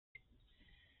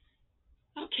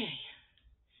Okay,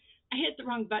 I hit the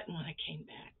wrong button when I came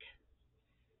back.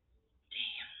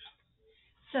 Damn.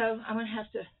 So I'm gonna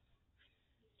have to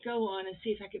go on and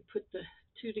see if I could put the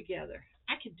two together.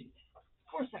 I can do that. Of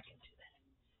course I can do that.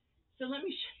 So let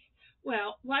me show you.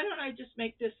 Well, why don't I just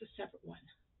make this a separate one?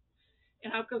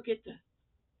 And I'll go get the.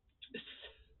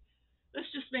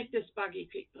 Let's just make this Boggy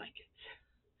Creek blankets.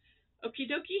 Okie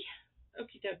dokie.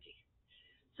 Okie dokie.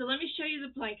 So let me show you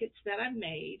the blankets that I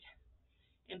made.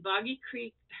 And Boggy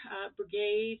Creek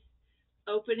Brigade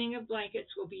opening of blankets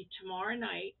will be tomorrow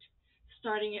night,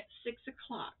 starting at 6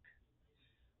 o'clock.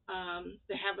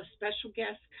 They have a special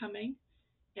guest coming,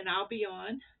 and I'll be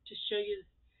on to show you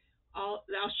all.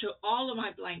 I'll show all of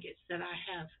my blankets that I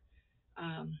have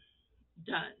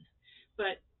done.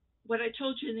 But what I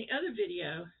told you in the other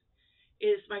video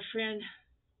is my friend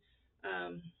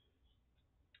um,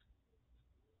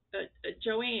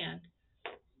 Joanne.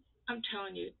 I'm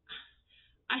telling you,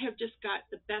 I have just got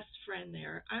the best friend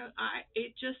there.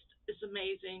 It just is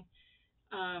amazing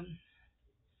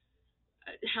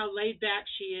how laid back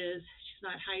she is. She's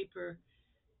not hyper,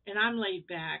 and I'm laid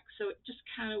back, so it just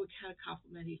we kind of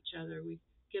complement each other. We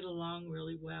get along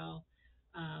really well.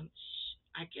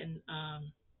 I can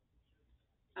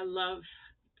I love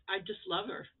I just love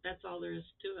her. That's all there is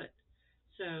to it.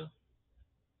 So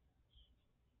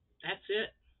that's it.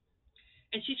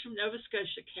 And she's from Nova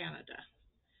Scotia, Canada.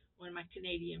 One of my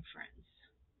Canadian friends.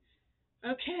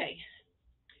 Okay.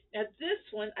 Now this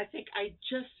one I think I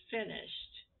just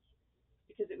finished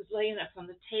because it was laying up on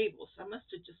the table, so I must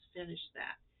have just finished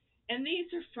that. And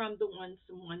these are from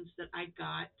some ones that I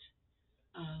got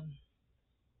um,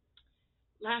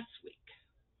 last week.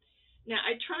 Now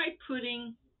I tried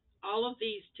putting all of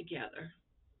these together,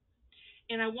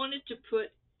 and I wanted to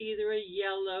put either a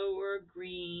yellow or a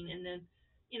green, and then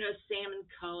salmon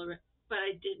color, but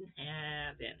I didn't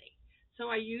have any, so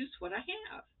I used what I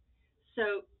have.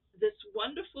 So this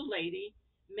wonderful lady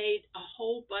made a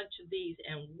whole bunch of these,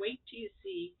 and wait till you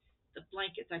see the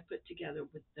blankets I put together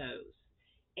with those.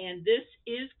 And this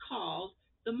is called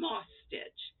the moss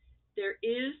stitch. There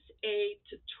is a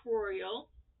tutorial.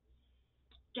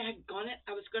 Daggone it,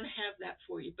 I was going to have that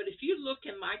for you. But if you look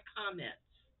in my comments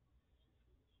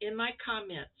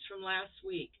from last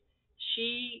week,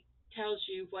 she tells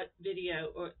you what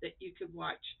video or that you could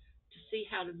watch to see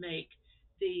how to make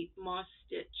the moss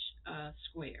stitch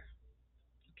square.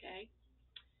 Okay.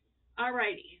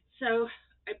 Alrighty. So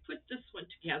I put this one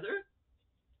together,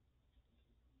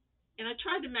 and I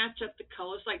tried to match up the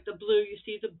colors, like the blue. You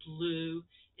see the blue,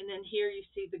 and then here you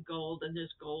see the gold, and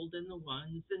there's gold in the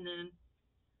ones, and then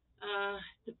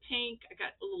the pink. I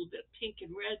got a little bit of pink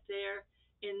and red there,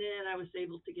 and then I was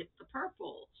able to get the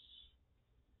purples.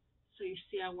 So you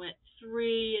see, I went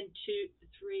 3 and 2,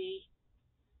 3.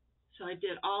 So I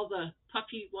did all the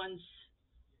puffy ones,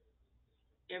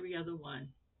 every other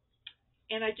one,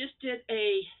 and I just did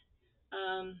a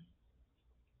um,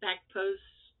 back post,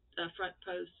 front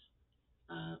post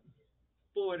uh,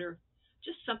 border,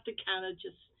 just something kind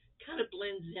of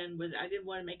blends in with it. I didn't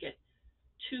want to make it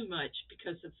too much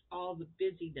because of all the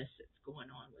busyness that's going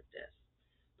on with this.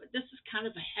 But this is kind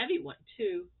of a heavy one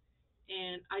too,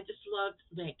 and I just loved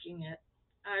making it.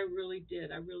 I really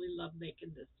did. I really loved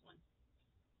making this one.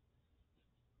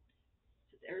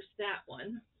 So there's that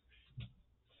one.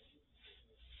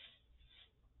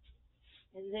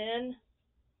 And then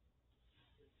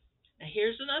now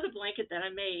here's another blanket that I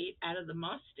made out of the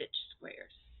moss stitch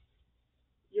squares.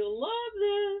 You'll love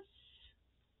this.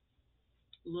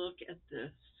 Look at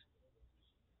this.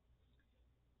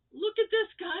 Look at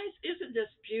this, guys. Isn't this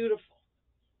beautiful?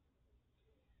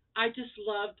 I just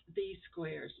loved these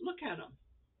squares. Look at them.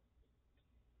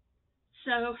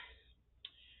 So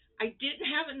I didn't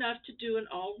have enough to do an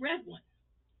all red one.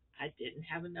 I didn't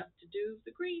have enough to do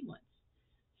the green ones.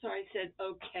 So I said,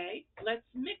 okay, let's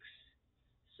mix.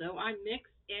 So I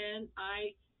mixed and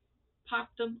I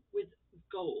popped them with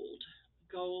gold.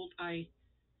 Gold, I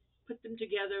put them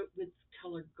together with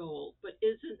color gold. But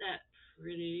isn't that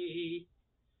pretty?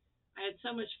 I had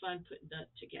so much fun putting that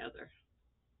together.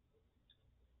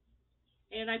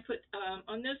 And I put,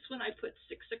 on this one, I put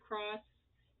 6 across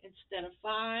instead of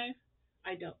 5.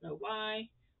 I don't know why.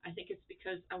 I think it's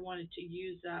because I wanted to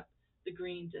use up the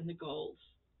greens and the golds.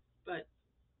 But,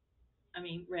 I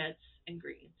mean, reds and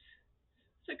greens.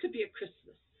 So it could be a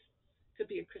Christmas. Could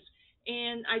be a Christmas.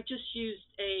 And I just used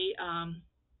a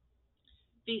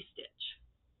V-stitch.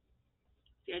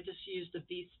 See, I just used a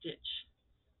V-stitch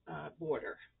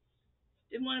border.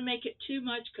 Didn't want to make it too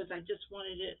much because I just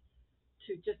wanted it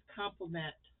to just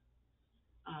complement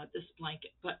this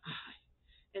blanket. But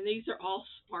and these are all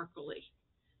sparkly.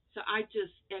 So I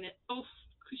just and it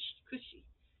cushy cushy.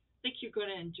 think you're going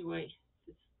to enjoy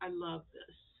this. I love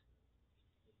this.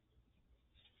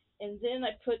 And then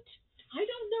I put, I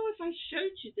don't know if I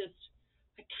showed you this.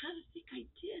 I kind of think I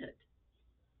did.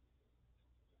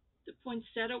 The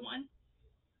poinsettia one.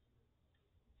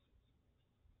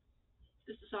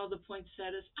 This is all the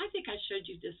poinsettias. I think I showed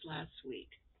you this last week.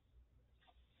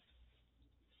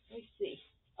 Let me see.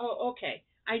 Oh, okay.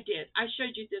 I did. I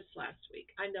showed you this last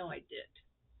week. I know I did.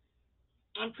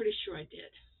 I'm pretty sure I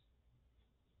did.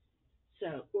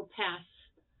 So we'll pass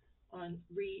on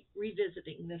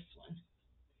revisiting this one,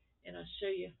 and I'll show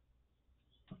you.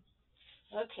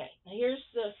 Okay, now here's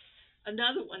the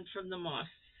another one from the moss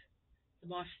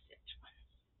stitch one,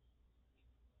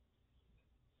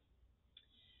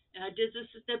 and I did this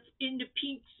in the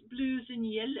pinks, blues,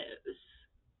 and yellows.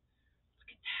 Look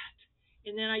at that,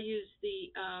 and then I used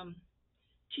the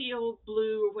teal,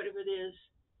 blue, or whatever it is,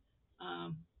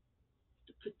 um,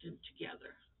 to put them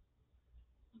together.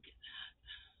 Look at that.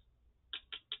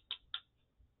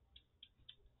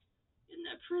 Isn't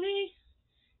that pretty?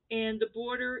 And the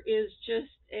border is just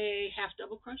a half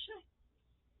double crochet.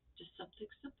 Just something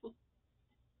simple.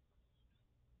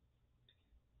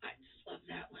 I just love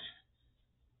that one.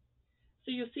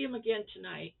 So you'll see them again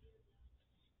tonight.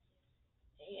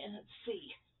 And let's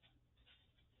see.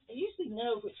 I usually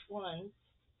know which ones.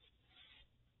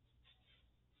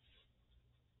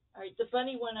 All right, the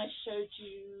bunny one I showed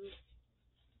you.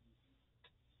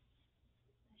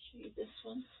 I showed you this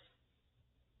one.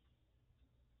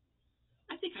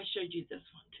 I think I showed you this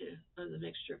one too, of the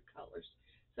mixture of colors.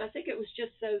 So I think it was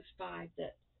just those 5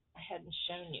 that I hadn't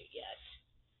shown you yet.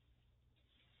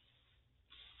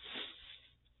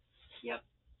 Yep.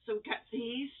 So we got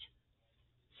these.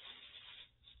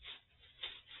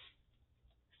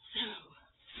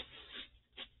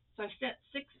 So I sent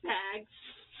 6 bags.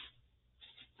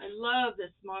 I love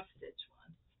this moss stitch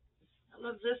one. I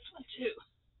love this one too.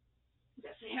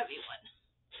 That's a heavy one.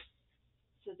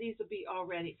 So these will be all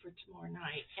ready for tomorrow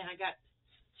night. And I got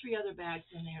 3 other bags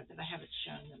in there that I haven't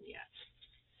shown them yet.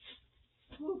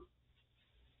 Whew.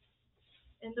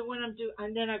 And the one I'm doing,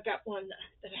 and then I've got one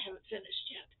that I haven't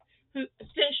finished yet.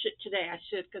 Finish it today, I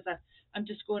should, because I'm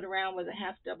just going around with a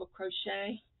half double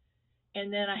crochet.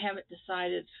 And then I haven't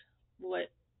decided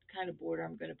what kind of border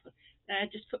I'm going to put. And I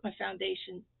just put my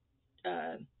foundation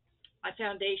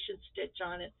stitch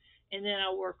on it, and then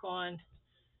I'll work on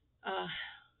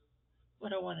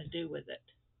what I want to do with it.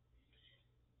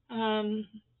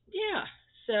 Yeah,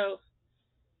 so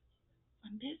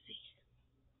I'm busy.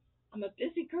 I'm a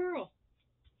busy girl.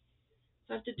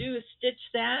 So I have to do is stitch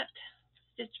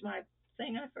my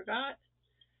thing I forgot.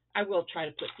 I will try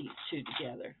to put these 2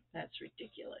 together. That's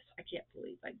ridiculous. I can't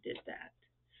believe I did that.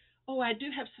 Oh, I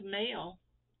do have some mail.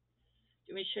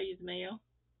 Do you want me to show you the mail?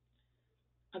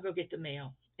 I'll go get the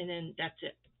mail, and then that's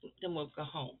it. Then we'll go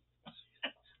home.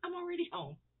 I'm already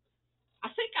home. I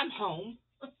think I'm home.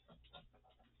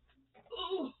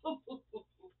 Ooh.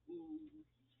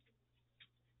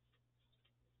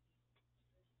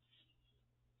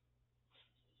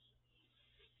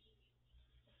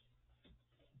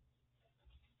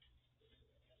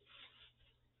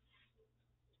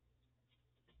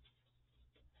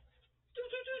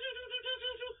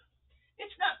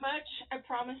 It's not much, I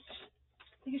promise.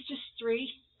 I think it's just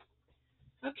 3.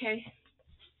 Okay.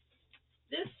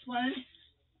 This one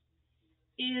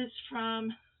is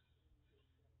from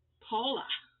Paula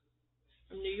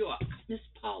from New York. Miss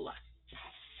Paula.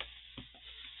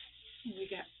 And we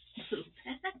got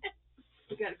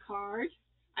we got a card.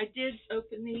 I did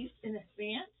open these in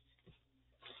advance.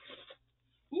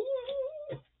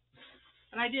 Ooh.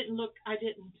 And I didn't look. I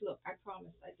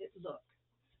promise I didn't look.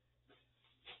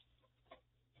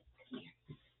 Here.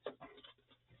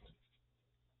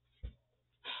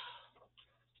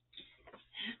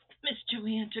 Miss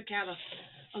Joanne took out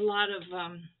a lot of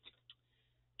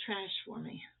trash for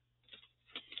me.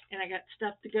 And I got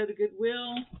stuff to go to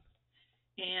Goodwill.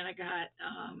 And I got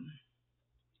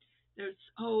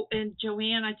and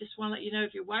Joanne, I just want to let you know,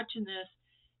 if you're watching this,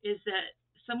 is that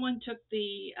someone took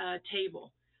the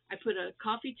table. I put a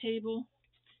coffee table,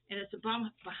 and it's a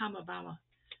Tommy Bahama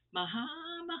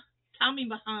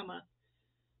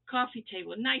coffee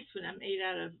table. Nice one. I made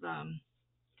out of,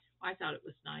 I thought it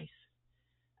was nice,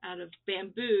 out of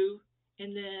bamboo,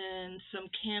 and then some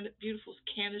beautiful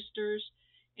canisters,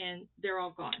 and they're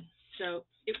all gone. So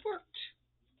it worked.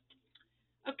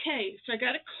 Okay, so I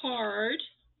got a card,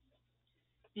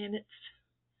 and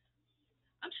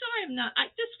I'm sorry I'm not,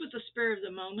 this was a spur of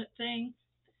the moment thing.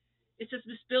 It says,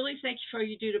 Miss Billie, thank you for all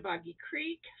you do to Boggy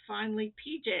Creek. Finally,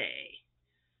 PJ.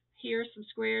 Here are some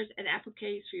squares and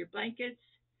appliques for your blankets.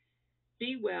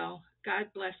 Be well.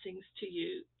 God blessings to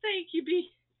you. Thank you,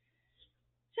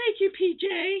 Thank you, PJ.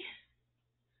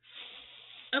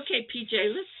 Okay, PJ,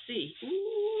 let's see.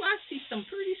 Ooh, I see some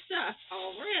pretty stuff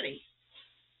already.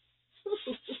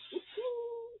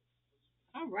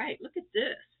 All right, look at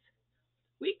this.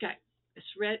 We got as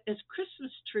red as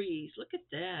Christmas trees. Look at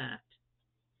that.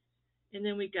 And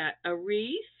then we got a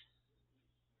wreath,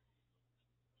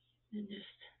 and just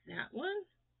that one,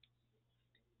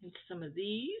 and some of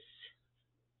these,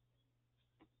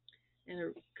 and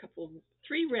a couple,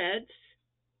 three reds,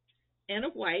 and a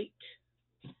white,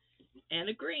 and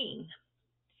a green.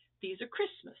 These are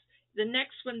Christmas. The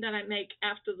next one that I make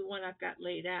after the one I've got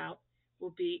laid out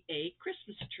will be a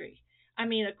Christmas tree. I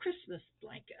mean, a Christmas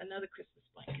blanket, another Christmas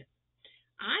blanket.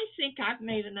 I think I've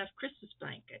made enough Christmas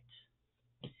blankets.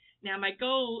 Now, my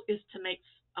goal is to make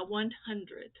a 100.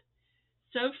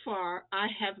 So far, I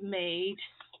have made,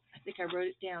 I think I wrote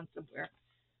it down somewhere,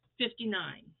 59.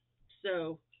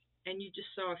 So, and you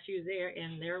just saw a few there,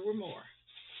 and there were more.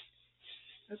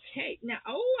 Okay, now,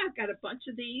 I've got a bunch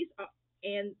of these,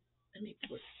 and let me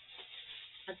put,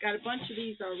 I've got a bunch of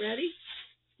these already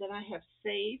that I have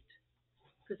saved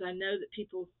because I know that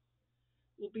people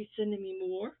will be sending me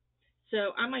more.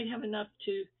 So I might have enough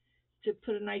to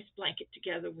put a nice blanket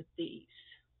together with these.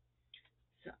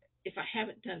 So if I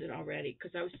haven't done it already,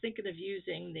 because I was thinking of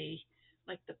using the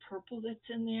purple that's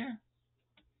in there,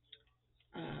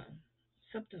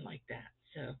 something like that.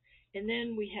 So, and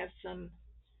then we have some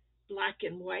black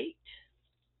and white,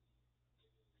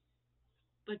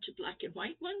 bunch of black and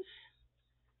white ones.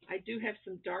 I do have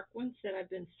some dark ones that I've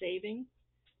been saving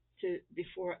to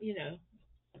before,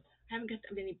 I haven't got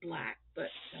that many black,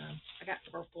 but I got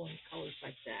purple and colors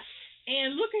like that.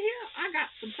 And look at here, I got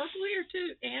some purple here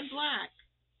too, and black,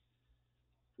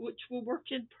 which will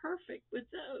work in perfect with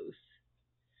those.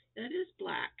 That is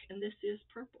black, and this is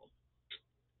purple.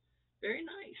 Very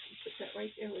nice. Put that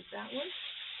right there with that one.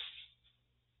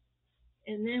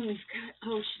 And then we've got,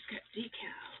 she's got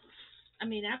decals. I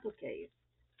mean, applique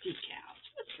decals.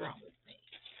 What's wrong with me?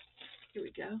 Here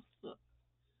we go. Look,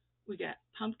 we got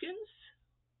pumpkins.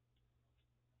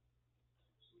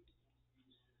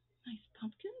 Nice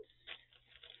pumpkins.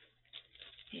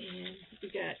 And we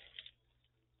got,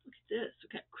 look at this. We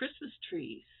got Christmas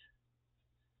trees.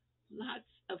 Lots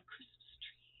of Christmas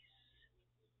trees.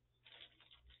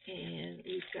 And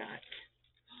we've got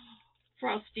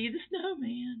Frosty the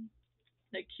Snowman.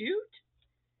 Isn't that cute?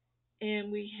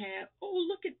 And we have,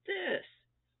 look at this.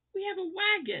 We have a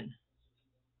wagon.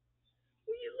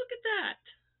 Will you look at that?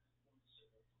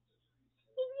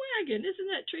 A wagon. Isn't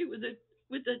that tree with a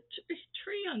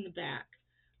tree on the back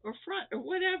or front or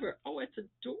whatever? Oh, it's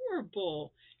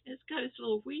adorable. And it's got its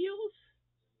little wheels.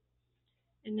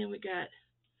 And then we got,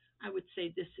 I would say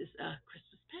this is a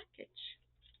Christmas package.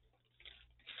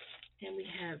 And we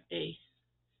have a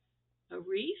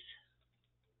wreath.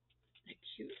 Isn't that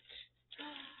cute?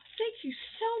 Thank you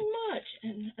so much.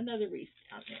 And another wreath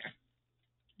down there.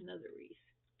 Another wreath.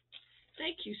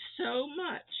 Thank you so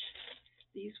much.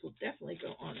 These will definitely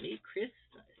go on the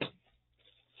Christmas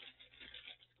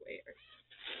squares.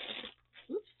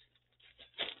 Oops.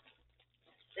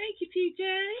 Thank you, PJ.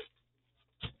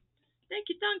 Thank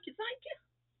you, thank you, thank you.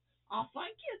 Oh,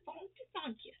 thank you, thank you,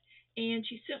 thank you. And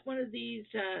she sent one of these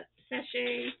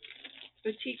sachet,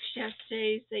 boutique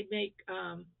sachets. They make,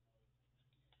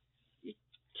 you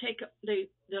take,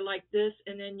 they're like this,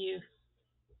 and then you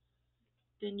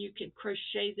can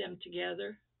crochet them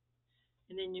together,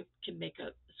 and then you can make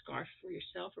a scarf for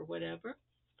yourself or whatever.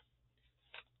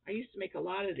 I used to make a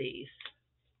lot of these.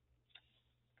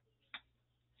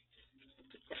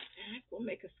 Put that back. We'll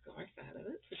make a scarf out of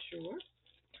it for sure.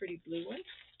 Pretty blue one.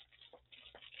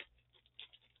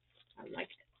 I like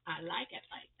it. I like it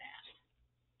like that.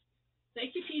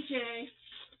 Thank you, PJ.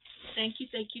 Thank you,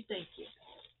 thank you, thank you.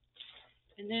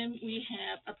 And then we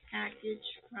have a package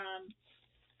from,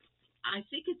 I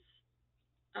think it's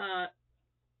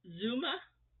Zuma.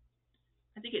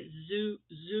 I think it's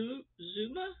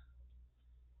Zuma.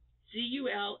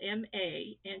 Zulma,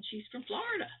 and she's from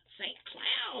Florida. St.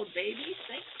 Cloud, baby.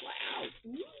 St. Cloud.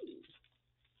 Ooh.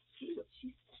 See what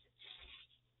she's.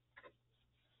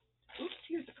 Oops,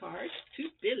 here's a card to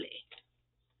Billy.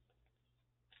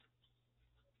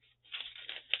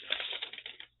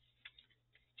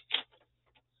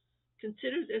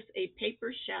 Consider this a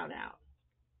paper shout out.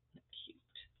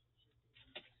 Cute.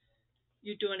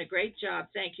 You're doing a great job.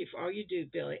 Thank you for all you do,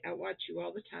 Billy. I watch you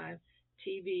all the time.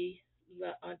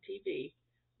 On TV.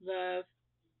 Love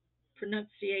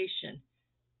pronunciation.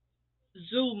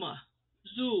 Zulma.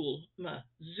 Zulma.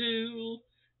 Zoolma.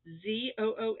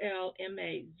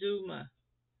 Zulma.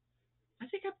 I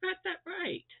think I've got that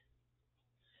right.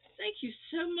 Thank you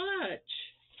so much.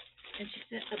 And she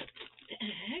sent a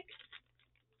bag.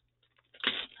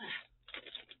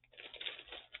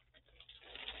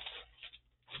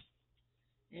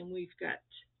 And we got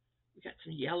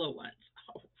some yellow ones.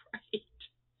 All right.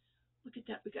 Look at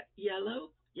that. We got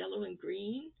yellow and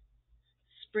green,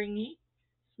 springy.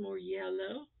 Some more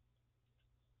yellow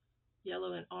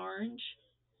and orange,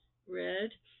 red.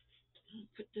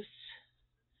 Put this.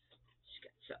 She's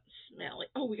got something smelly.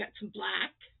 Oh, we got some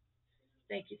black.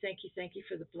 Thank you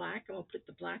for the black. I'm gonna put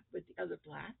the black with the other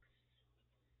blacks.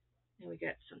 And we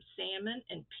got some salmon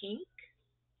and pink.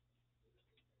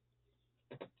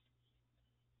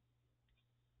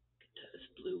 Those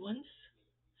blue ones.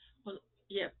 Well,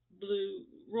 yeah, blue,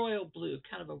 royal blue,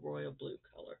 kind of a royal blue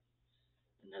color.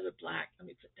 Another black. Let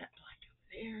me put that black over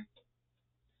there.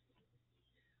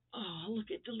 Oh,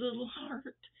 look at the little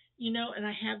heart. And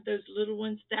I have those little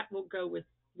ones that will go with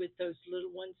those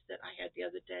little ones that I had the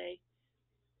other day.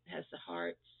 It has the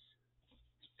hearts.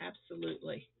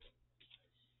 Absolutely.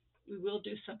 We will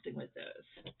do something with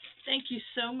those. Thank you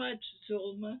so much,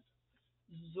 Zulma.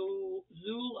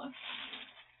 Zula.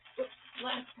 Oops,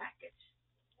 last package.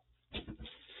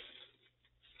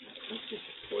 Let's just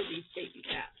pour these babies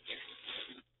out here.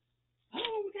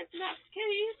 Oh, we got some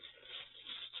appliques.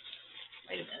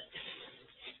 Wait a minute.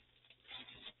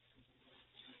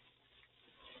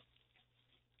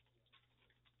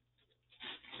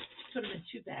 Put them in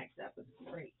 2 bags. That was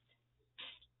great.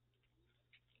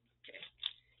 Okay.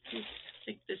 I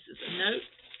think this is a note.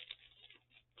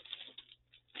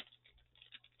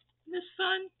 Isn't this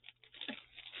fun?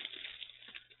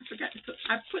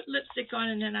 I put lipstick on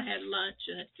and then I had lunch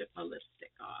and it took my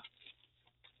lipstick off.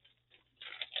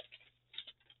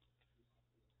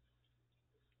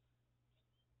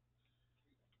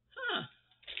 Huh.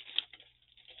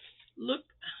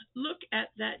 Look at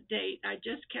that date. I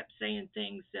just kept saying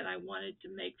things that I wanted to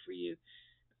make for you.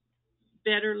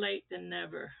 Better late than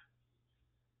never.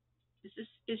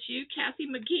 Is you Kathy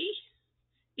McGee?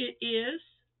 It is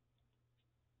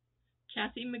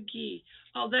Kathy McGee.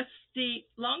 Oh, that's the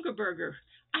longer burger.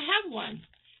 I have one,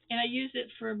 and I use it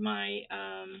for my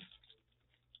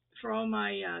for all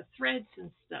my threads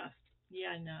and stuff. Yeah,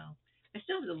 I know. I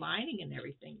still have the lining and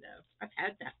everything though. I've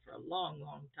had that for a long,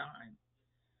 long time.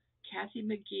 Kathy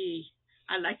McGee.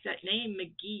 I like that name,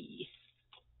 McGee.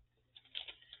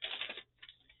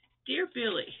 Dear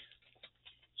Billy,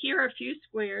 here are a few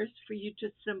squares for you to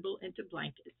assemble into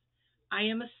blankets. I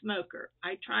am a smoker.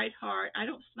 I tried hard. I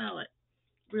don't smell it.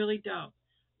 Really don't.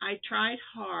 I tried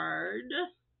hard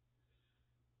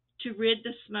to rid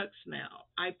the smoke smell.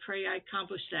 I pray I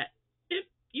accomplished that. If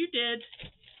you did,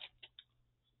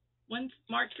 one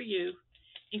mark for you.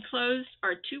 Enclosed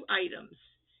are 2 items.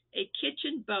 A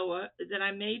kitchen boa that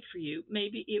I made for you.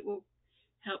 Maybe it will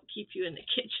help keep you in the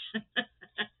kitchen.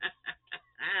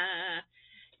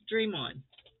 Dream on.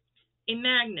 A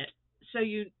magnet, so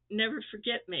you never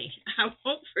forget me. I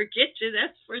won't forget you,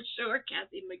 that's for sure,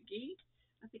 Kathy McGee.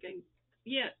 I think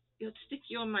yeah, it'll stick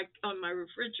you on my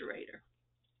refrigerator.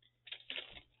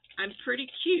 I'm pretty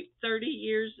cute 30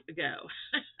 years ago.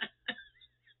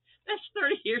 That's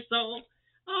 30 years old.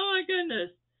 Oh my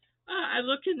goodness. I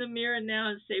look in the mirror now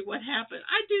and say, what happened?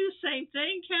 I do the same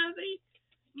thing, Kathy.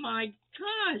 My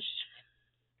gosh.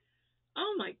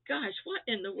 Oh my gosh, what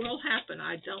in the world happened?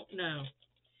 I don't know.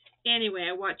 Anyway,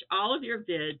 I watch all of your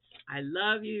vids. I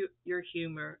love your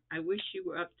humor. I wish you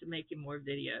were up to making more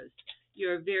videos.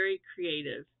 You're very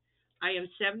creative. I am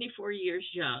 74 years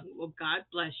young. Well, God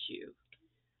bless you.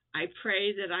 I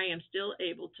pray that I am still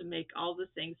able to make all the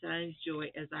things that I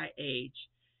enjoy as I age.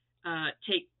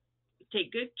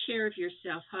 Take good care of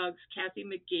yourself. Hugs, Kathy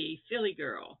McGee, Philly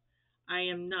girl. I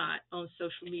am not on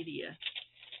social media.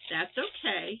 That's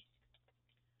okay.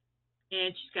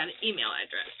 And she's got an email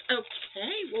address.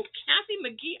 Okay, well, Kathy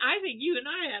McGee, I think you and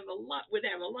I would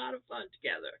have a lot of fun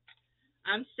together.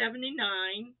 I'm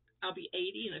 79. I'll be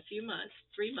 80 in a few months,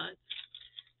 3 months.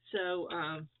 So,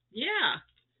 yeah,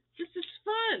 this is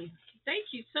fun.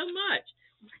 Thank you so much.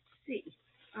 Let's see.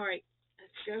 All right,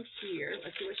 let's go here.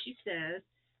 Let's see what she says.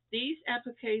 These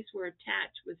appliques were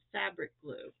attached with fabric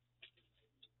glue.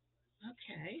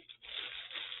 Okay.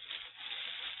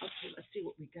 Okay, let's see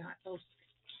what we got. Oh,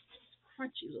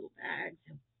 crunchy little bags.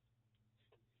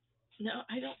 No,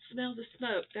 I don't smell the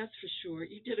smoke, that's for sure.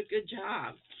 You did a good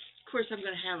job. Of course, I'm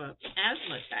going to have an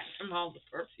asthma attack from all the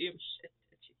perfume shit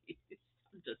that you use.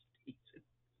 I'm just teasing.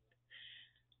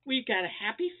 We've got a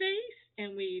happy face,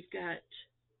 and we've got,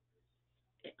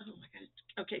 oh my God.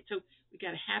 Okay, so we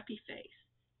got a happy face,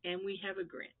 and we have a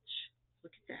Grinch.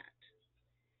 Look at that.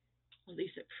 Well,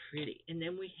 these are pretty. And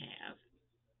then we have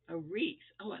a wreath.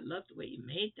 Oh, I love the way you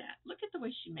made that. Look at the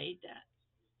way she made that.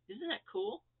 Isn't that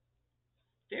cool?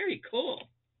 Very cool.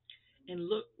 And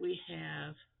look, we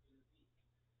have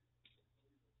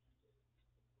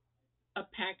a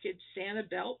packaged Santa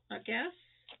belt, I guess.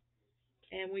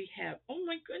 And we have, oh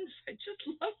my goodness, I just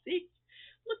love the,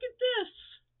 look at this.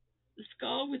 The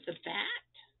skull with the bat.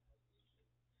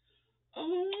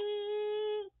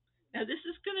 Oh, now this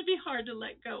is going to be hard to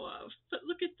let go of. But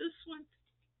look at this one.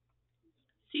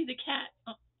 See the cat?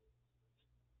 Oh,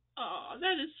 oh,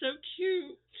 that is so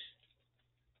cute.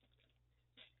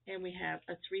 And we have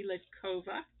a three-legged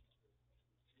cova.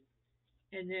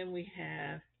 And then we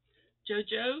have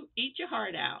Jojo, eat your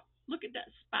heart out. Look at that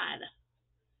spider.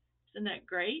 Isn't that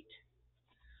great?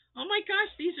 Oh my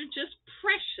gosh, these are just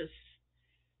precious.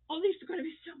 Oh, these are going to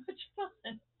be so much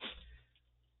fun.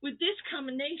 With this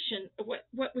combination of what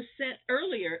was sent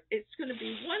earlier, it's going to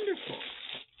be wonderful.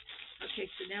 Okay,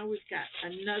 so now we've got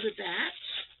another batch.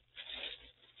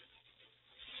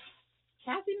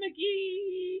 Kathy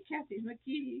McGee. Kathy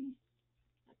McGee.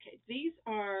 Okay, these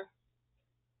are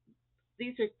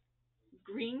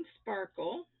green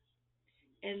sparkle,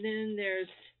 and then there's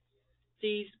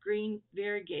these green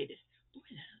variegated. Boy,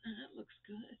 that looks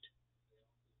good.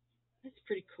 That's a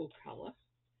pretty cool color.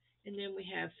 And then we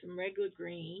have some regular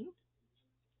green,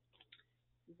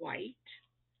 white,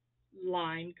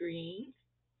 lime green,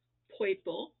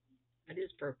 purple, that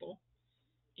is purple,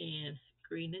 and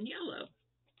green and yellow.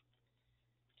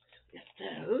 So we got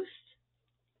those.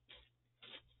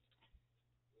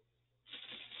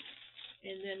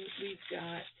 And then we've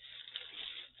got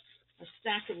a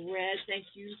stack of red. Thank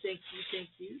you, thank you, thank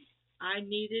you. I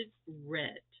needed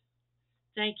red.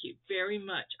 Thank you very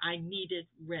much. I needed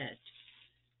red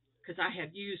because I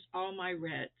have used all my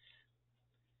reds.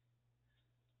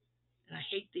 And I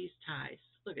hate these ties.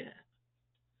 Look at that.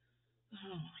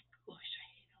 Oh my gosh, I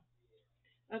hate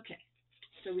them. Okay,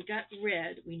 so we got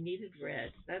red. We needed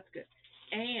red. That's good.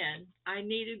 And I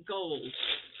needed gold.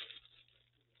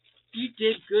 You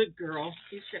did good, girl.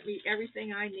 You sent me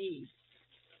everything I need.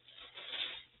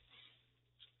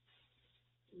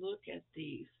 Look at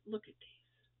these. Look at these.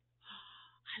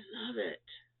 I love it.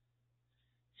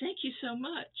 Thank you so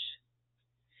much.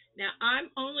 Now, I'm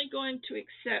only going to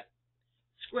accept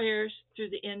squares through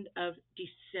the end of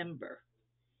December.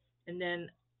 And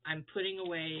then I'm putting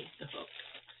away the hook.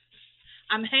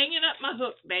 I'm hanging up my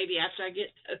hook, baby, after I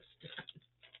get those done.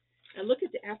 Now, look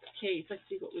at the appliques. Let's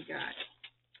see what we got.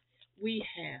 We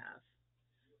have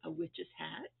a witch's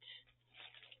hat.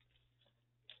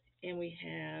 And we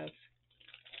have,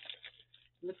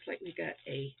 looks like we got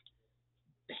a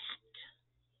bat.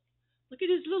 Look at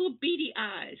his little beady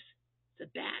eyes. It's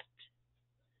a bat.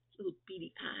 Little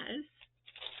beady eyes.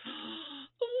 Oh,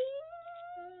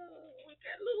 we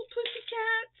got little pussy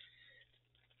cats.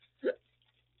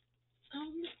 Oh,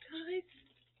 look, guys.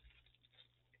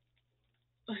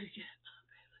 Oh, yeah.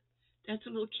 That's a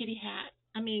little kitty hat.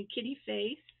 Kitty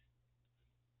face.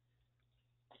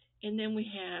 And then we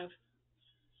have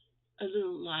a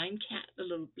little lime cat, a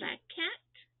little black cat.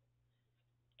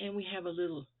 And we have a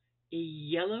little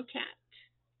yellow cat.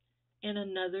 And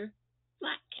another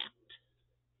black cat.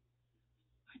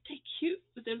 Aren't they cute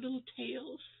with their little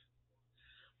tails?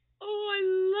 Oh, I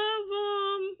love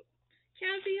them.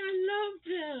 Kathy, I love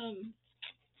them.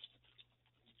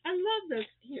 I love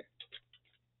those. Here.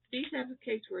 These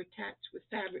appliques were attached with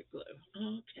fabric glue.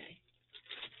 Okay.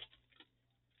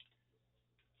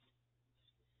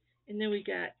 And then we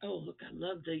got, oh, look, I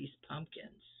love these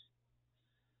pumpkins.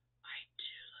 I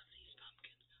do love these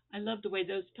pumpkins. I love the way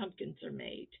those pumpkins are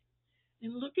made.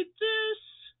 And look at this.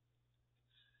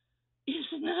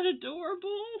 Isn't that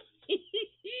adorable?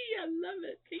 I love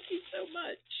it. Thank you so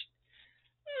much.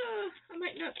 I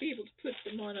might not be able to put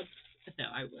them on a, no,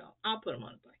 I will. I'll put them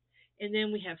on a bike. And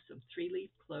then we have some 3-leaf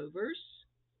clovers.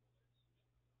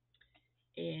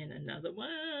 And another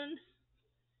one.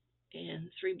 And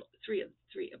three of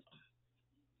them.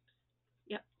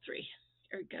 Yep, 3.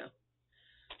 There we go.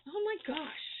 Oh my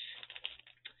gosh.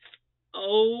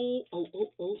 Oh.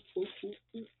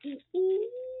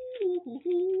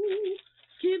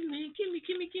 Give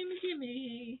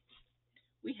me.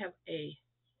 We have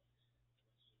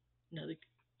another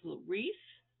little wreath.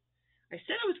 I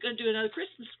said I was going to do another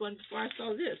Christmas one before I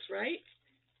saw this, right?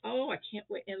 Oh, I can't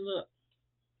wait. And look,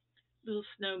 little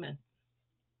snowmen.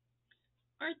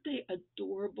 Aren't they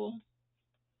adorable?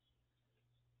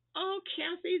 Oh,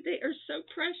 Kathy, they are so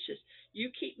precious.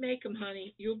 You keep making them,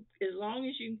 honey. You, as long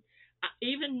as you,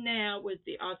 even now with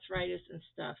the arthritis and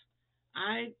stuff,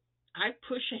 I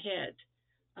push ahead.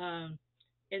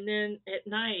 And then at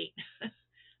night,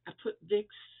 I put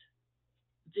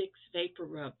Vicks Vapor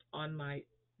Rub on my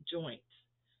joints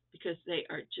because they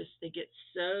get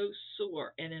so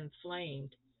sore and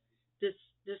inflamed. This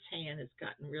this hand has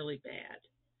gotten really bad.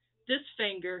 This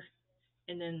finger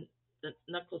and then the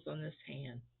knuckles on this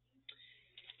hand.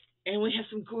 And we have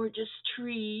some gorgeous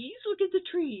trees. Look at the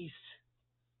trees.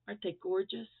 Aren't they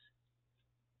gorgeous?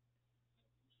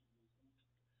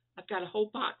 I've got a whole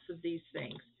box of these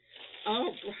things.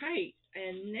 All right.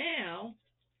 And now,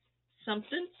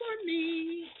 something for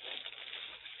me.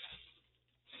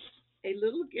 A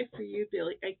little gift for you,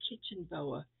 Billy. A kitchen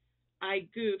boa. I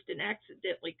goofed and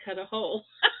accidentally cut a hole.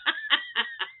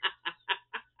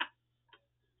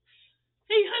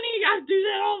 Hey, honey, you gotta do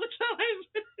that all the time.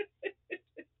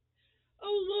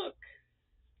 Oh, look.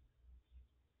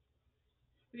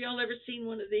 Have y'all ever seen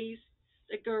one of these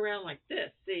that go around like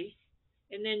this? See?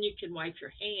 And then you can wipe your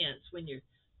hands when you're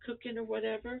cooking or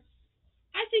whatever.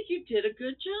 I think you did a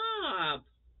good job.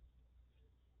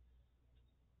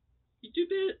 You do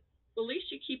good. Well, at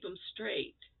least you keep them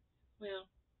straight. Well,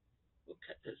 we'll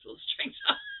cut those little strings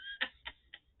off.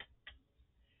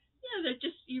 Yeah, they're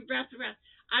just you wrap around.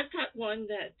 I've got one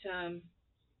that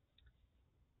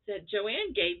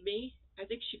Joanne gave me. I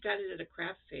think she got it at a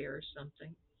craft fair or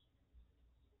something.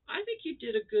 I think you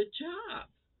did a good job.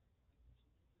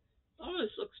 Oh,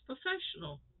 this looks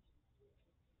professional.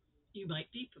 You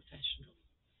might be professional.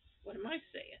 What am I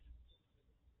saying?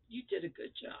 You did a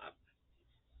good job.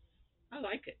 I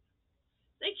like it.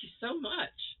 Thank you so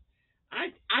much.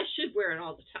 I should wear it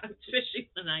all the time, especially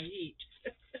when I eat.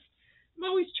 I'm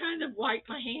always trying to wipe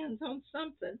my hands on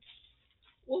something.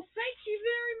 Well, thank you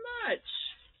very much.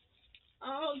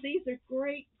 Oh, these are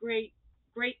great, great,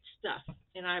 great stuff,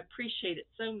 and I appreciate it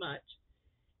so much.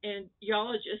 And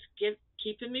y'all are just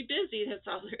keeping me busy. That's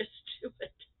all there is to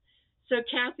it. So,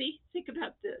 Kathy, think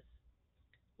about this.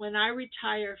 When I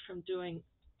retire from doing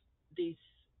these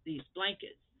these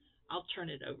blankets, I'll turn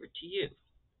it over to you.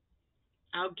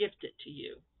 I'll gift it to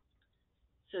you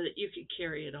so that you can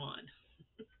carry it on.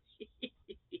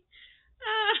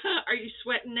 Are you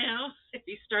sweating now? Have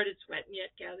you started sweating yet,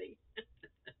 Kathy?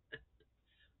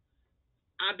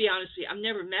 I'll be honest with you. I've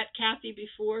never met Kathy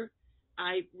before.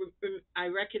 I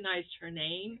recognized her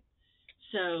name,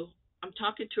 so I'm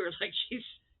talking to her like she's,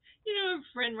 a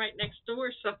friend right next door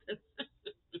or something.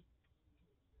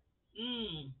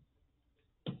 mm.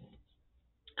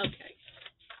 Okay.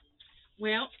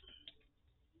 Well,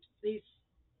 these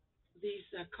these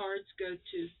cards go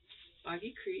to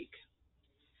Boggy Creek,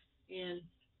 and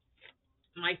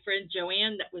my friend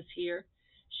Joanne that was here,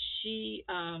 she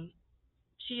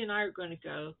she and I are going to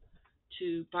go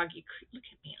to Boggy Creek. Look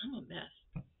at me, I'm a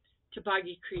mess. To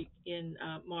Boggy Creek in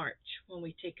March when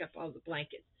we take up all the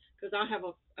blankets, because I'll have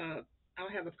a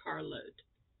carload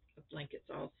of blankets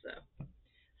also.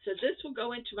 So this will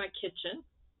go into my kitchen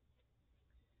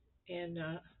and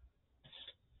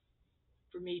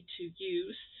for me to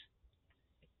use.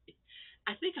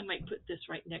 I think I might put this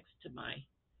right next to my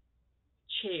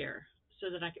chair so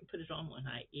that I can put it on when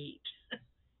I eat.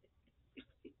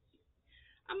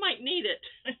 I might need it.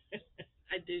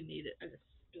 I do need it. I just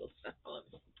spilled stuff all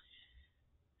over.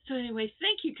 So anyway,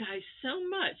 thank you guys so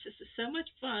much. This is so much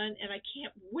fun, and I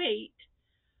can't wait.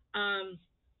 Um,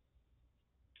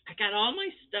 I got all my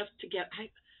stuff together.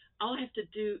 All I have to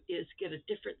do is get a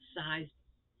different size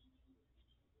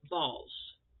balls.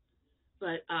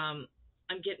 But I'm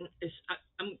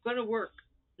going to work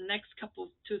the next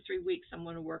couple 2 or 3 weeks. I'm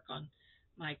going to work on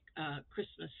my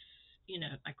Christmas,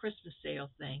 my Christmas sale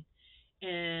thing.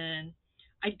 And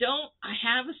I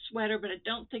have a sweater, but I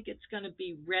don't think it's going to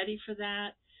be ready for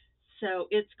that. So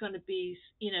it's going to be,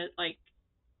 like,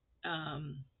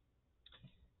 um,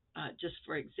 just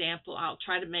for example, I'll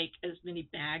try to make as many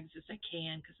bags as I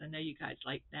can because I know you guys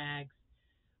like bags.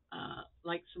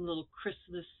 Like some little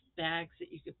Christmas bags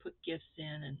that you could put gifts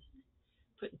in and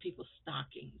put in people's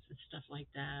stockings and stuff like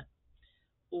that.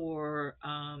 Or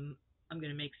I'm going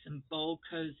to make some bowl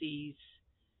cozies.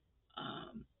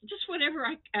 Just whatever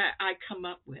I come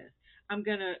up with. I'm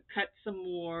going to cut some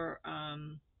more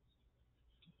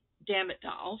Damn It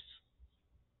dolls.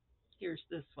 Here's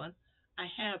this one. I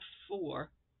have 4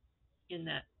 in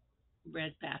that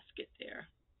red basket there.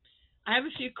 I have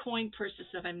a few coin purses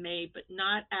that I made, but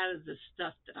not out of the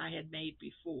stuff that I had made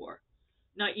before.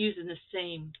 Not using the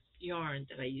same yarn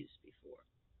that I used before.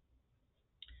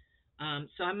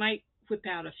 So I might whip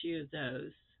out a few of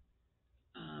those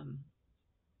um,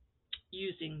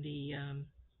 using the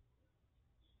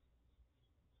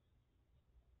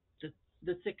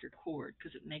the thicker cord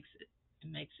because it makes it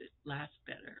last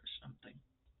better or something.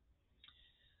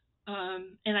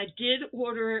 And I did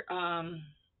order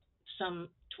some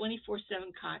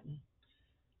 24/7 cotton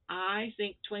I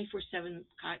think 24/7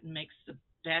 cotton makes the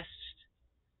best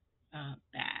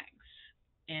bags,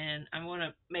 and I want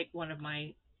to make one of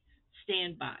my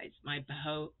standbys, my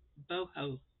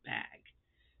boho bag.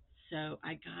 So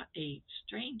I got a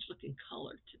strange looking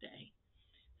color today.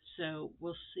 So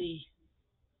we'll see.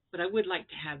 But I would like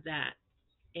to have that,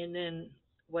 and then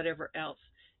whatever else.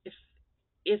 If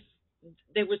if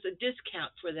there was a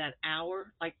discount for that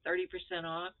hour, like 30%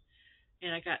 off,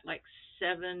 and I got like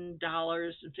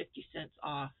 $7.50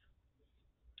 off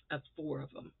of four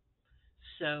of them.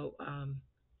 So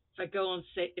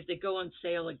if they go on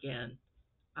sale again,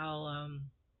 I'll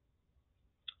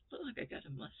look like I got a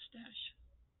mustache.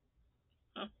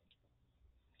 Huh.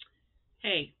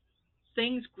 Hey,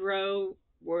 things grow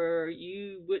where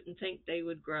you wouldn't think they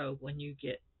would grow when you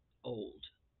get old.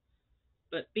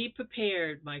 But be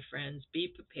prepared, my friends. Be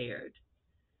prepared.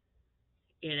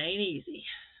 It ain't easy,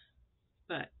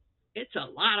 but it's a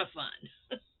lot of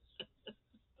fun.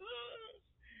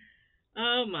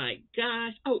 Oh my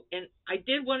gosh. Oh, and I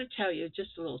did want to tell you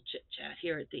just a little chit chat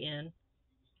here at the end.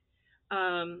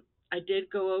 I did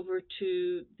go over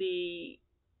to the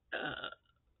uh,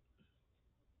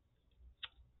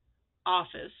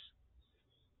 office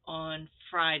on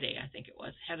Friday, I think it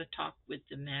was, had a talk with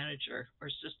the manager or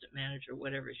assistant manager,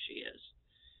 whatever she is.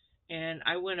 And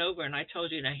I went over and I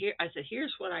told you, now here, I said,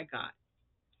 here's what I got.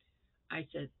 I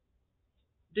said,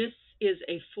 this is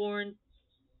it's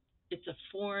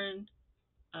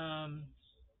um,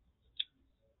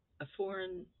 a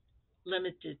foreign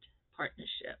limited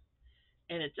partnership.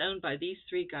 And it's owned by these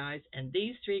three guys, and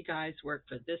these three guys work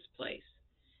for this place.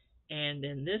 And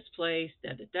then this place,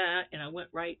 da da da. And I went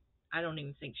right, I don't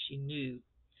even think she knew.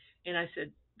 And I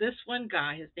said, this one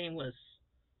guy, his name was,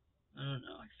 I don't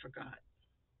know, I forgot.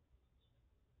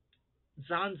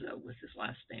 Zonzo was his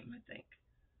last name, I think.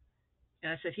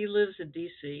 And I said, he lives in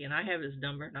D.C., and I have his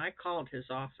number, and I called his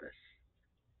office,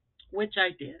 which I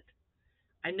did.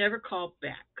 I never called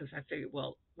back because I figured,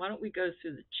 well, why don't we go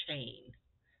through the chain?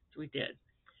 So we did.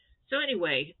 So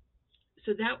anyway,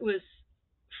 so that was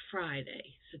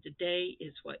Friday. So today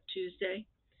is what, Tuesday?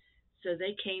 So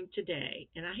they came today,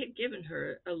 and I had given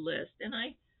her a list, and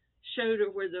I showed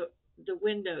her where the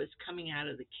window is coming out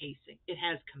of the casing. It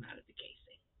has come out of the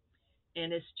casing,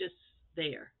 and it's just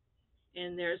there,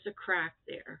 and there's a crack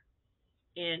there,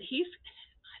 and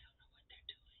I don't know what they're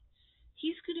doing.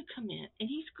 He's going to come in, and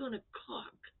he's going to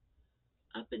caulk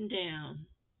up and down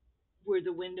where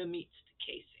the window meets the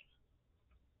casing.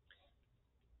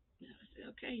 And I said,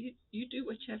 okay, you do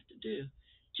what you have to do,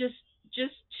 just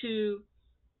just to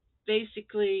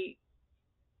basically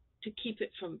to keep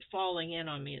it from falling in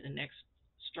on me in the next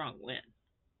strong wind,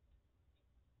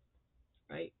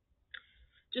 right?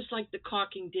 Just like the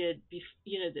caulking did,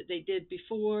 that they did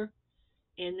before,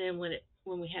 and then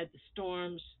when we had the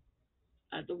storms,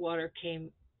 the water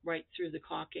came right through the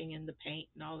caulking and the paint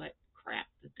and all that crap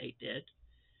that they did.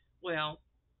 Well,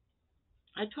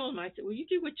 I told them, I said, well, you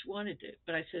do what you want to do,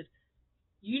 but I said,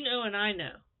 you know, and I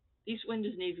know these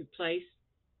windows need replaced,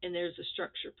 and there's a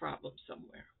structure problem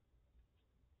somewhere.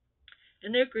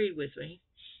 And they agreed with me.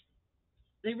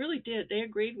 They really did. They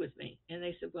agreed with me, and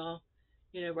they said, well,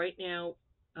 right now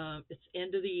it's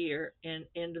end of the year and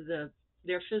end of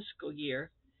their fiscal year,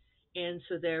 and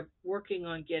so they're working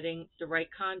on getting the right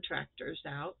contractors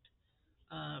out.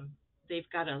 Um, they've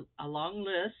got a long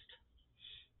list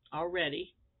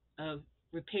already of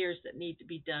repairs that need to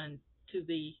be done to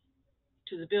the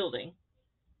building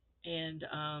and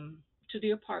to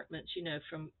the apartments,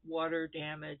 from water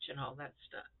damage and all that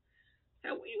stuff.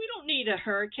 Now, we don't need a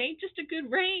hurricane; just a good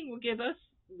rain will give us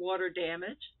water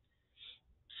damage.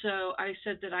 So I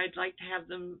said that I'd like to have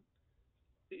them,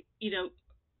 you know,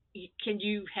 can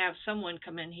you have someone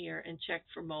come in here and check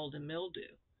for mold and mildew?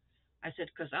 I said,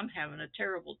 because I'm having a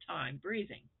terrible time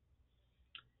breathing.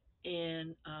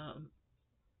 And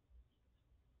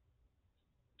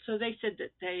so they said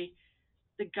that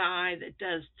the guy that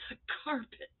does the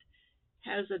carpet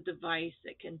has a device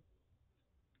that can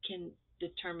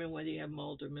determine whether you have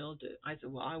mold or mildew. I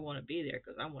said, well, I want to be there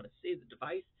because I want to see the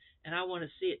device and I want to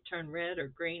see it turn red or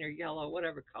green or yellow,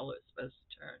 whatever color it's supposed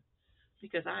to turn.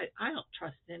 Because I don't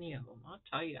trust any of them. I'll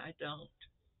tell you, I don't.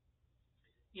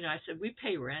 I said, we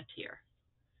pay rent here.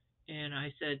 And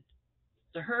I said,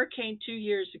 the hurricane 2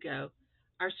 years ago,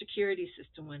 our security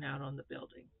system went out on the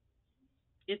building.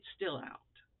 It's still out.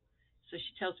 So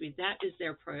she tells me that is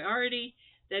their priority,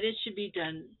 that it should be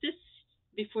done this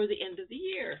before the end of the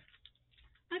year.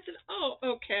 I said, oh,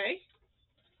 okay.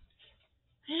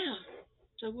 Yeah.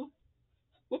 So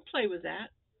we'll play with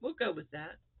that. We'll go with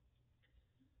that.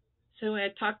 So I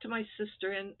talked to my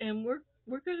sister, and we're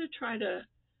going to try to.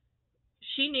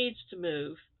 She needs to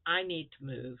move. I need to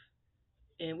move.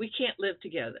 And we can't live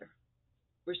together.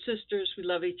 We're sisters. We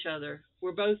love each other.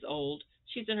 We're both old.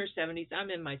 She's in her 70s. I'm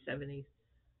in my 70s.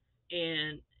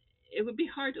 And it would be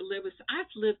hard to live with. I've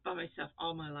lived by myself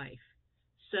all my life.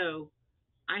 So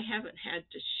I haven't had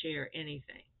to share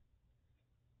anything.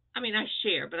 I mean, I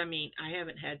share, but I mean, I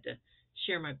haven't had to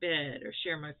share my bed or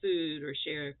share my food or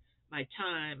share my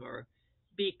time or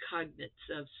be cognizant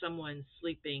of someone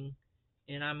sleeping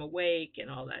and I'm awake and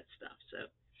all that stuff. So,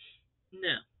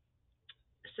 no.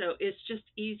 So it's just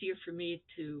easier for me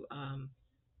to,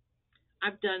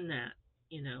 I've done that,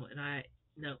 and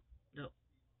no, no,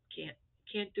 can't,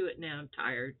 can't do it now. I'm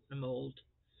tired. I'm old,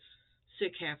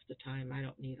 sick half the time. I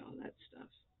don't need all that stuff.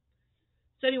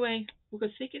 So anyway, we're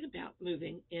thinking about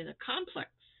moving in a complex,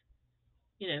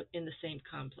 in the same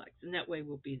complex, and that way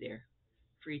we'll be there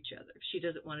for each other. If she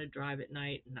doesn't want to drive at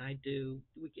night and I do,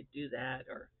 we could do that,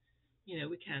 or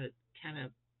we kind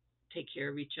of take care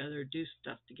of each other, do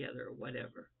stuff together, or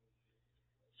whatever.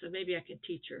 So maybe I can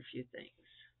teach her a few things.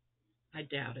 I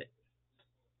doubt it.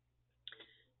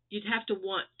 You'd have to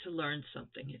want to learn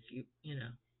something if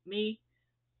me.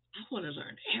 I want to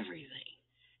learn everything,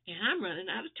 and I'm running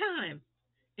out of time,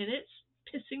 and it's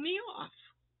pissing me off.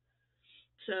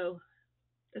 So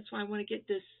that's why I want to get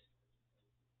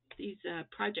these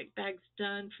project bags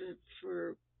done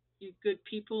for you good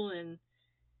people, and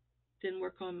then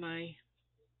work on my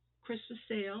Christmas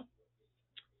sale,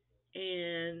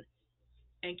 and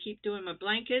keep doing my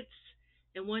blankets.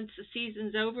 And once the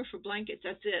season's over for blankets,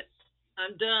 that's it.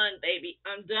 I'm done, baby.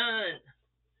 I'm done.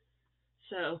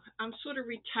 So I'm sort of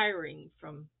retiring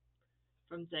from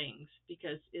things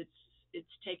because it's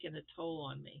taken a toll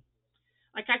on me.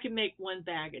 Like I can make one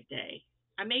bag a day.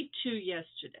 I made two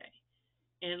yesterday,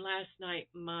 and last night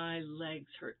my legs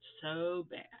hurt so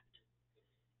bad,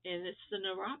 and it's the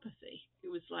neuropathy. It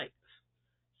was like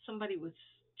somebody was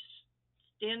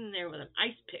standing there with an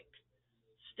ice pick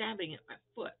stabbing at my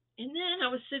foot. And then I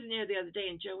was sitting there the other day,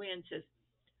 and Joanne says,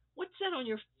 "What's that on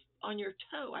your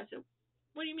toe?" I said,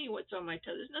 "What do you mean? What's on my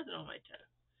toe? There's nothing on my toe."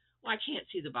 Well, I can't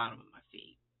see the bottom of my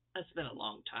feet. That's been a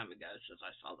long time ago since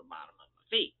I saw the bottom of my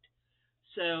feet.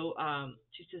 So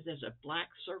she says there's a black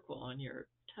circle on your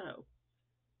toe.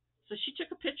 So she took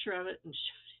a picture of it and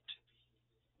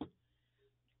showed it.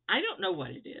 I don't know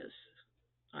what it is.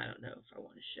 I don't know if I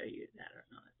want to show you that or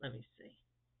not. Let me see.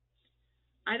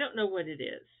 I don't know what it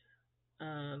is.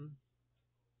 Um,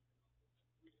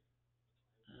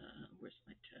 where's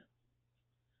my toe?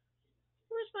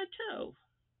 Where's my toe?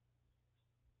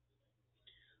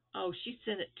 Oh, she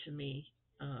sent it to me.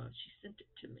 She sent it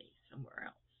to me somewhere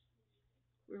else.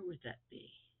 Where would that be?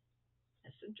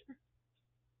 Messenger?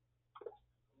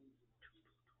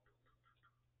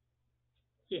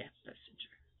 Yeah,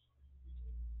 Messenger.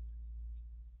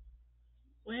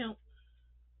 Well,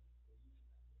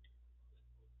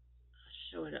 I'll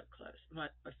show it up close. My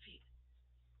feet.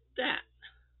 That.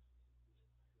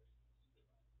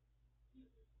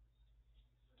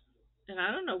 And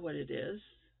I don't know what it is.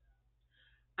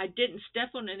 I didn't step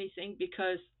on anything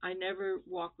because I never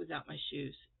walk without my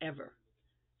shoes ever,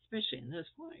 especially in this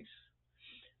place.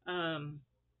 Um,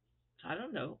 I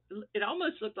don't know. It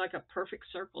almost looked like a perfect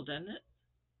circle, didn't it?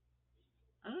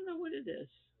 I don't know what it is.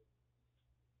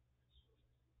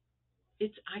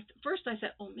 It's I first I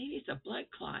said, oh, maybe it's a blood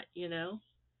clot,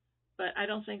 but I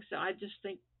don't think so. I just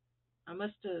think I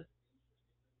must have.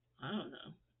 I don't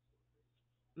know.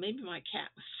 Maybe my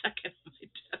cat was sucking on my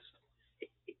toe.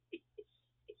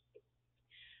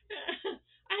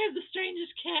 I have the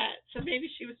strangest cat, so maybe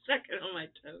she was sucking on my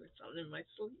toe or something in my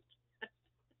sleep.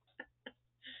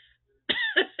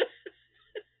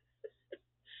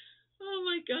 Oh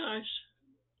my gosh.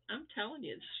 I'm telling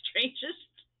you, the strangest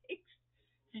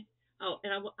things. Oh,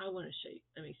 and I want to show you.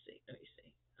 Let me see. Let me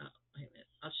see. Oh, wait a minute.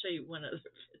 I'll show you one other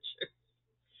picture.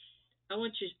 I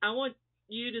want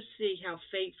you to see how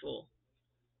faithful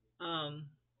um,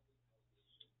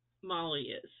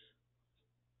 Molly is.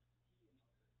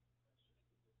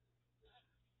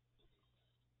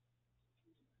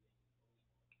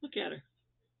 Look at her.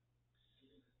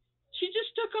 She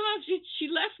just took off. She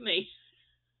left me.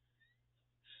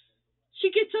 She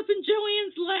gets up in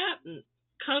Joanne's lap and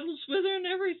cuddles with her and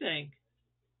everything.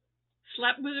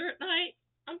 Slept with her at night.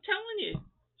 I'm telling you,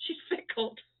 she's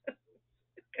fickle.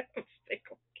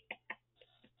 Fickle.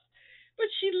 But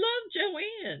she loved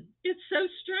Joanne. It's so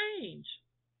strange.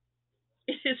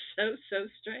 It is so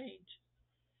strange.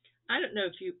 I don't know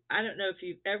if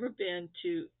you've ever been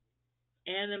to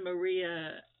Anna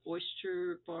Maria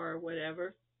Oyster Bar or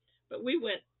whatever, but we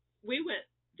went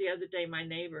the other day, my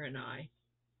neighbor and I,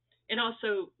 And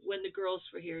also when the girls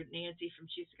were here, Nancy from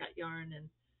She's Got Yarn and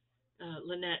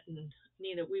Lynette and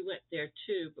Nina, we went there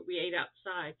too, but we ate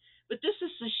outside. But this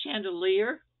is the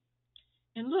chandelier,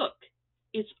 and look,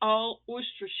 it's all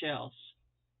oyster shells.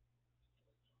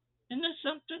 Isn't that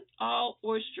something? All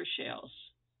oyster shells.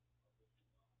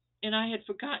 And I had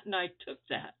forgotten I took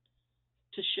that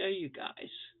to show you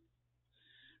guys.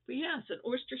 But yeah, it's an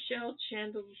oyster shell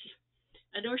chandelier.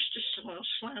 An oyster shell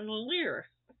chandelier.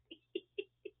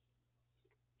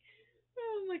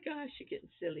 Oh my gosh, you're getting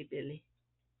silly, Billy.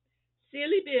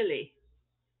 Silly Billy.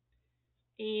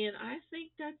 And I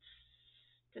think that's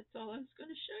all I was going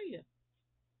to show you.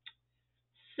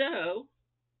 So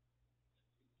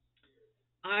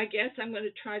I guess I'm going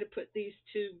to try to put these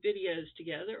two videos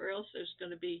together, or else there's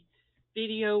going to be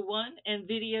video one and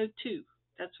video two.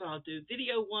 That's what I'll do.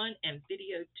 Video one and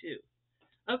video two.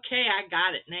 Okay, I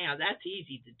got it now. That's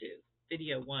easy to do.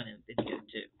 Video one and video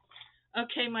two.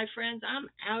 Okay, my friends, I'm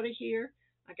out of here.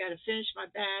 I got to finish my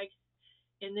bag.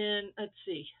 And then, let's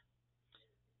see.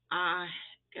 I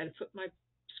got to put my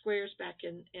squares back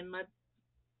in my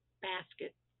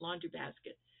basket, laundry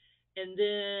basket. And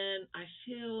then I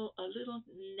feel a little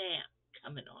nap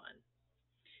coming on.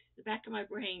 The back of my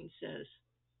brain says,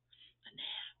 a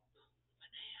nap, a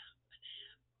nap, a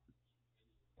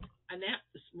nap. I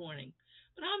napped this morning,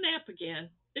 but I'll nap again.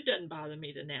 It doesn't bother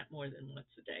me to nap more than once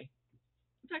a day.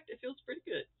 In fact, it feels pretty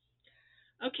good.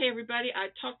 Okay, everybody, I'll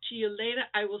talk to you later.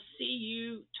 I will see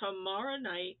you tomorrow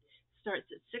night. Starts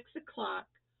at 6 o'clock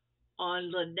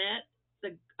on Lynette,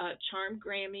 the Charm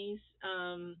Grammys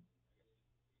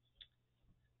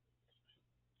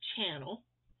channel.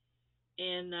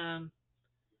 And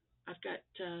I've got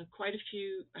quite a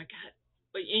few.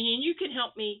 And you can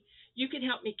help me. You can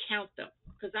help me count them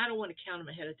because I don't want to count them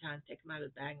ahead of time, take them out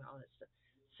of the bag and all that stuff.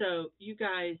 So you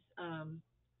guys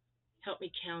help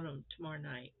me count them tomorrow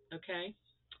night, okay?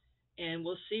 And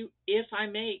we'll see if I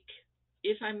make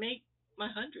my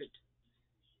 100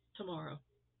 tomorrow.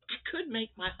 I could make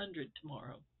my 100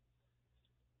 tomorrow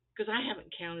because I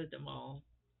haven't counted them all.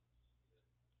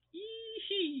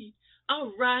 Yee-hee.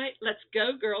 All right, let's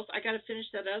go, girls. I got to finish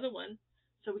that other one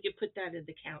so we can put that in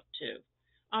the count too.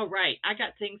 All right, I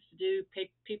got things to do,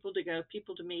 people to go,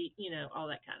 people to meet, all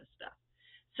that kind of stuff.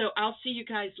 So I'll see you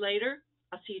guys later.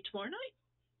 I'll see you tomorrow night.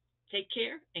 Take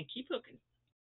care and keep hooking.